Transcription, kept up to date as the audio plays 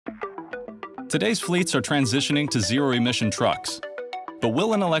Today's fleets are transitioning to zero-emission trucks. But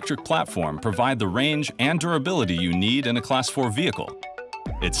will an electric platform provide the range and durability you need in a Class 4 vehicle?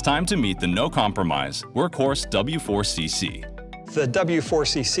 It's time to meet the no-compromise Workhorse W4CC. The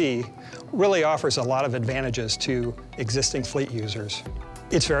W4CC really offers a lot of advantages to existing fleet users.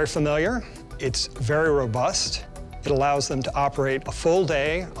 It's very familiar, it's very robust, it allows them to operate a full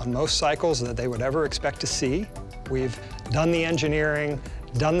day on most cycles that they would ever expect to see. We've done the engineering,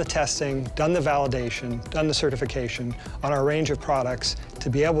 done the testing, done the validation, done the certification on our range of products to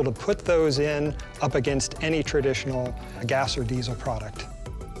be able to put those in up against any traditional gas or diesel product.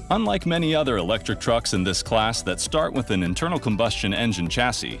 Unlike many other electric trucks in this class that start with an internal combustion engine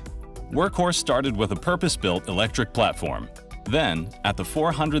chassis, Workhorse started with a purpose-built electric platform. Then, at the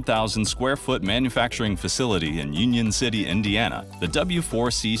 400,000 square foot manufacturing facility in Union City, Indiana, the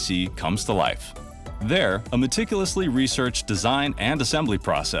W4CC comes to life. There, a meticulously researched design and assembly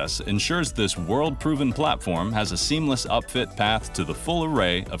process ensures this world-proven platform has a seamless upfit path to the full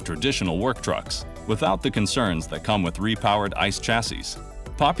array of traditional work trucks, without the concerns that come with repowered ICE chassis.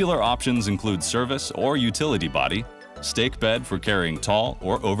 Popular options include service or utility body, stake bed for carrying tall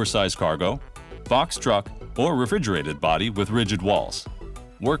or oversized cargo, box truck, or refrigerated body with rigid walls.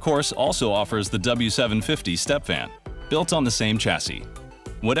 Workhorse also offers the W750 step van, built on the same chassis.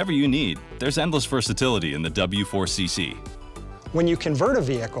 Whatever you need, there's endless versatility in the W4CC. When you convert a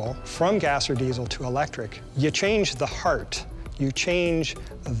vehicle from gas or diesel to electric, you change the heart, you change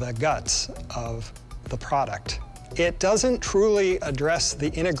the guts of the product. It doesn't truly address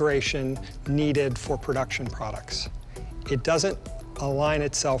the integration needed for production products. It doesn't align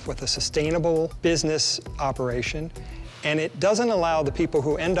itself with a sustainable business operation, and it doesn't allow the people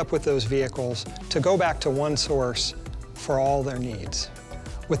who end up with those vehicles to go back to one source for all their needs.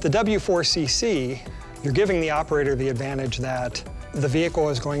 With the W4CC, you're giving the operator the advantage that the vehicle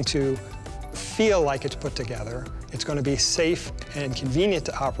is going to feel like it's put together. It's going to be safe and convenient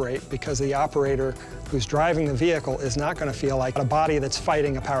to operate because the operator who's driving the vehicle is not going to feel like a body that's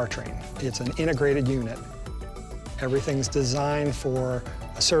fighting a powertrain. It's an integrated unit. Everything's designed for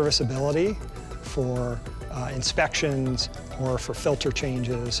serviceability, for inspections, or for filter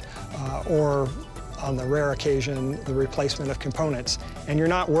changes, or on the rare occasion, the replacement of components. And you're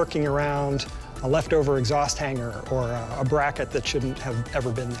not working around a leftover exhaust hanger or a bracket that shouldn't have ever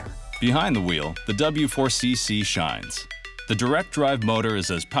been there. Behind the wheel, the W4CC shines. The direct drive motor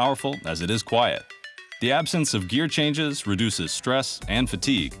is as powerful as it is quiet. The absence of gear changes reduces stress and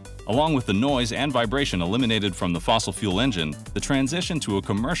fatigue. Along with the noise and vibration eliminated from the fossil fuel engine, the transition to a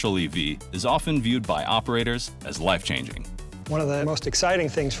commercial EV is often viewed by operators as life-changing. One of the most exciting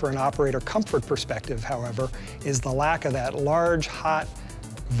things for an operator comfort perspective, however, is the lack of that large, hot,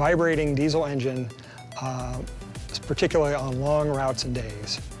 vibrating diesel engine, particularly on long routes and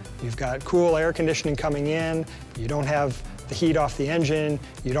days. You've got cool air conditioning coming in, you don't have the heat off the engine,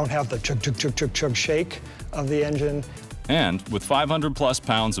 you don't have the chug, chug, chug, chug, chug shake of the engine. And with 500+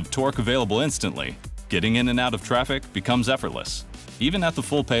 pounds of torque available instantly, getting in and out of traffic becomes effortless, even at the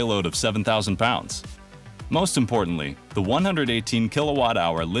full payload of 7,000 pounds. Most importantly, the 118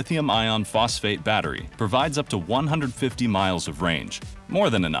 kilowatt-hour lithium-ion phosphate battery provides up to 150 miles of range, more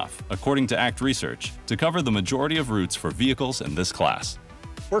than enough, according to ACT Research, to cover the majority of routes for vehicles in this class.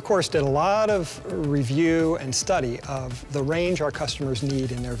 Workhorse did a lot of review and study of the range our customers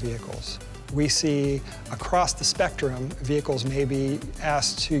need in their vehicles. We see across the spectrum, vehicles may be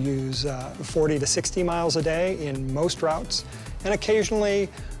asked to use 40 to 60 miles a day in most routes, and occasionally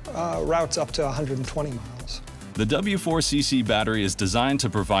routes up to 120 miles. The W4CC battery is designed to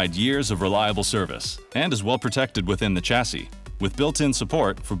provide years of reliable service and is well protected within the chassis, with built-in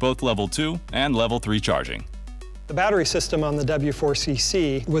support for both Level 2 and Level 3 charging. The battery system on the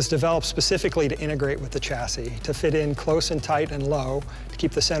W4CC was developed specifically to integrate with the chassis, to fit in close and tight and low, to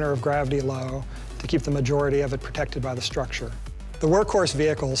keep the center of gravity low, to keep the majority of it protected by the structure. The Workhorse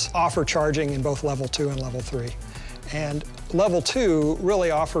vehicles offer charging in both Level 2 and Level 3. And Level 2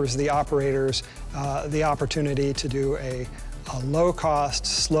 really offers the operators the opportunity to do a low-cost,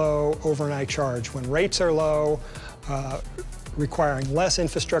 slow overnight charge when rates are low, requiring less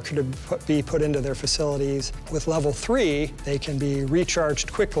infrastructure to be put into their facilities. With Level 3, they can be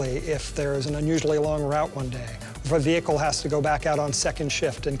recharged quickly if there is an unusually long route one day, if a vehicle has to go back out on second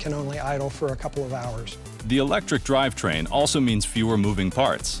shift and can only idle for a couple of hours. The electric drivetrain also means fewer moving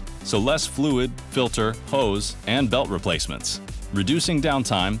parts, so less fluid, filter, hose, and belt replacements, reducing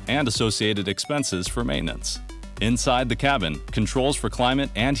downtime and associated expenses for maintenance. Inside the cabin, controls for climate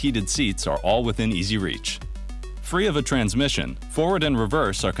and heated seats are all within easy reach. Free of a transmission, forward and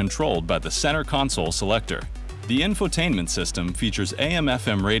reverse are controlled by the center console selector. The infotainment system features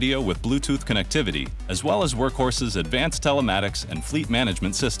AM/FM radio with Bluetooth connectivity, as well as Workhorse's advanced telematics and fleet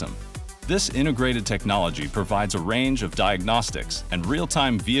management system. This integrated technology provides a range of diagnostics and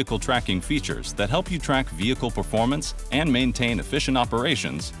real-time vehicle tracking features that help you track vehicle performance and maintain efficient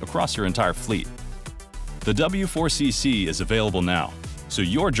operations across your entire fleet. The W4CC is available now, so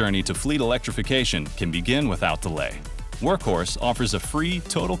your journey to fleet electrification can begin without delay. Workhorse offers a free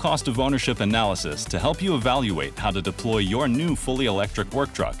total cost of ownership analysis to help you evaluate how to deploy your new fully electric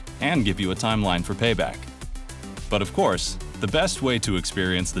work truck and give you a timeline for payback. But of course, the best way to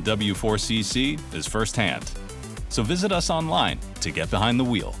experience the W4CC is firsthand. So visit us online to get behind the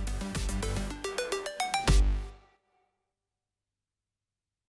wheel.